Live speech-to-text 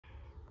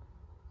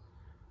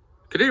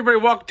Good day,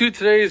 everybody. Welcome to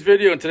today's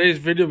video. In today's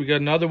video, we got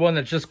another one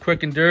that's just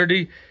quick and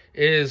dirty.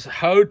 Is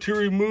how to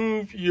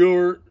remove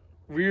your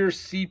rear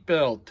seat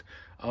belt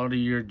out of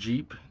your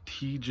Jeep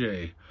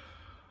TJ.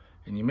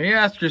 And you may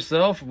ask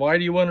yourself, why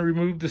do you want to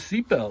remove the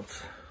seat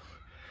belts?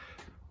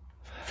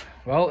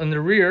 Well, in the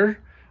rear,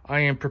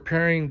 I am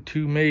preparing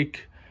to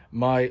make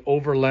my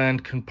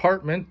overland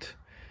compartment,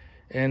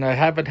 and I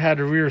haven't had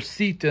a rear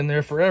seat in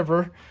there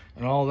forever,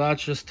 and all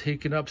that's just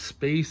taking up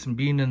space and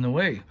being in the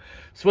way.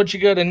 So what you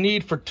got to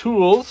need for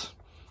tools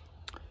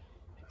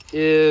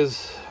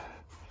is,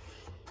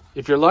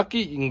 if you're lucky,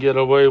 you can get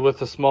away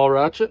with a small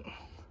ratchet.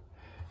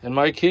 In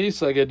my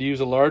case, I got to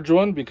use a large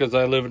one because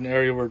I live in an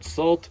area where it's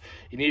salt.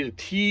 You need a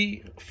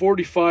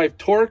T45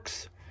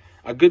 Torx,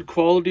 a good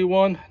quality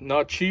one,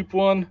 not cheap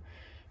one,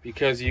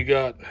 because you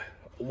got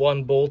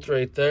one bolt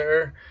right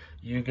there.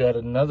 You got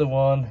another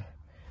one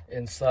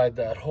inside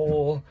that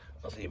hole.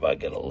 I'll see if I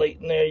get a light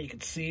in there, you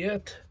can see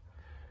it.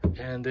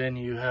 And then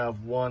you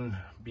have one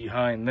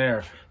behind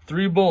there.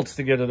 3 bolts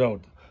to get it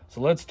out.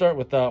 So let's start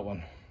with that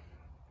one.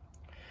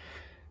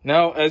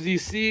 Now, as you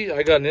see,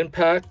 I got an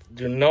impact.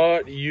 Do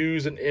not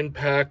use an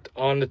impact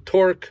on the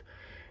torque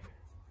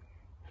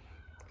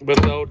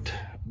without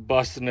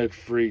busting it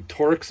free.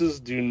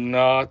 Torxes do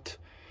not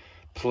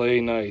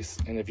play nice.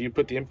 And if you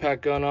put the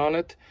impact gun on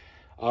it,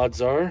 odds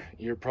are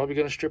you're probably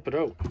going to strip it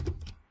out.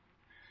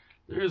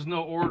 There is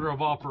no order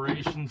of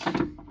operations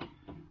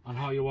on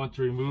how you want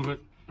to remove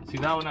it. See,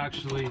 that one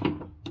actually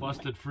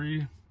busted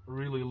free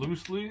really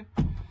loosely.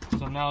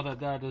 So now that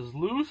that is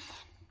loose,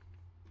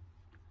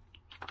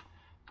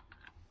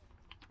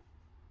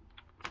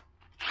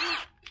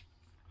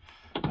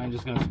 I'm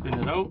just going to spin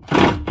it out.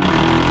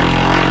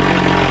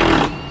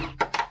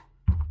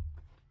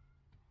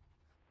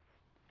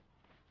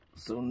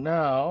 So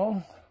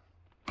now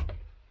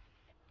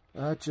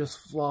that just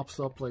flops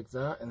up like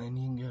that, and then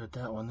you can get at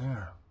that one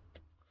there.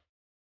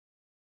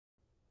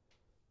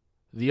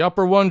 The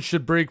upper one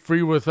should break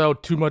free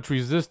without too much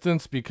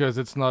resistance because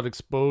it's not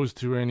exposed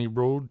to any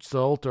road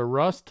salt or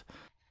rust.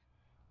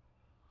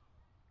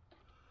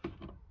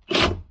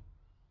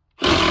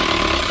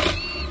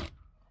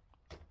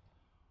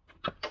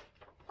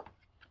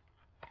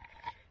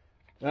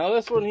 Now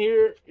this one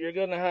here, you're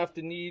going to have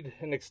to need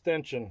an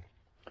extension.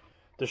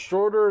 The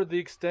shorter the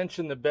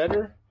extension, the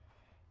better,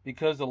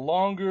 because the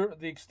longer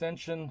the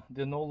extension,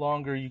 the no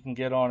longer you can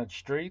get on it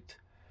straight.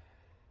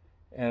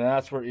 And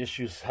that's where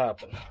issues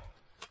happen.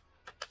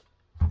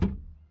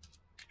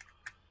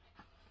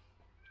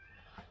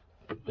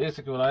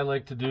 Basically, what I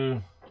like to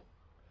do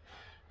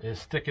is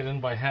stick it in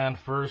by hand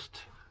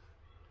first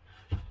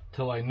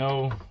till I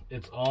know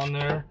it's on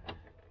there,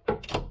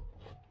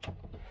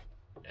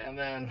 and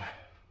then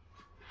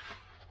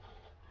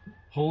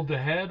hold the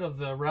head of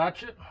the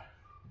ratchet.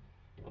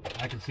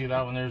 I can see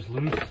that one there's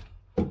loose,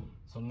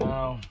 so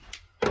now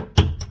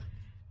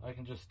I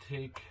can just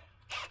take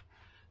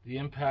the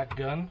impact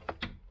gun,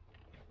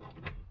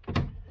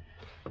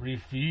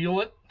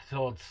 refuel it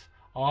till it's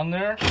on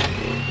there.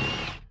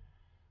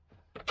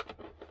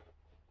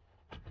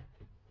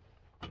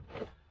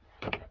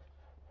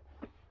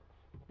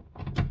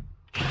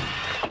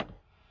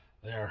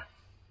 There.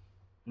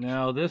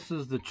 Now this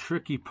is the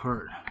tricky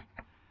part.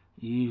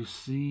 You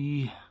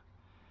see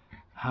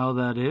how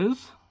that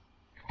is?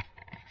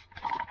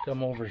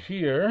 Come over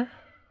here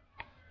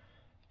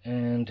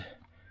and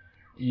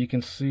you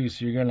can see,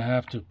 so you're gonna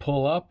have to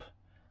pull up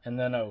and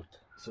then out.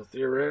 So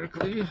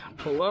theoretically,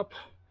 pull up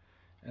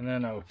and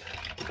then out.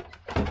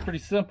 It's pretty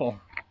simple.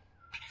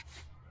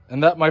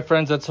 And that, my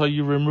friends, that's how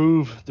you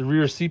remove the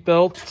rear seat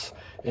belts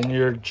in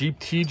your Jeep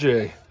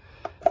TJ.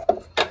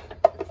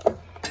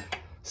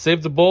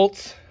 Save the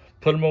bolts,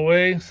 put them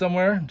away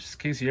somewhere, just in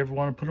case you ever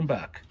want to put them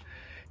back.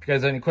 If you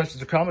guys have any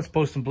questions or comments,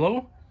 post them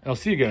below. I'll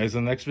see you guys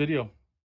in the next video.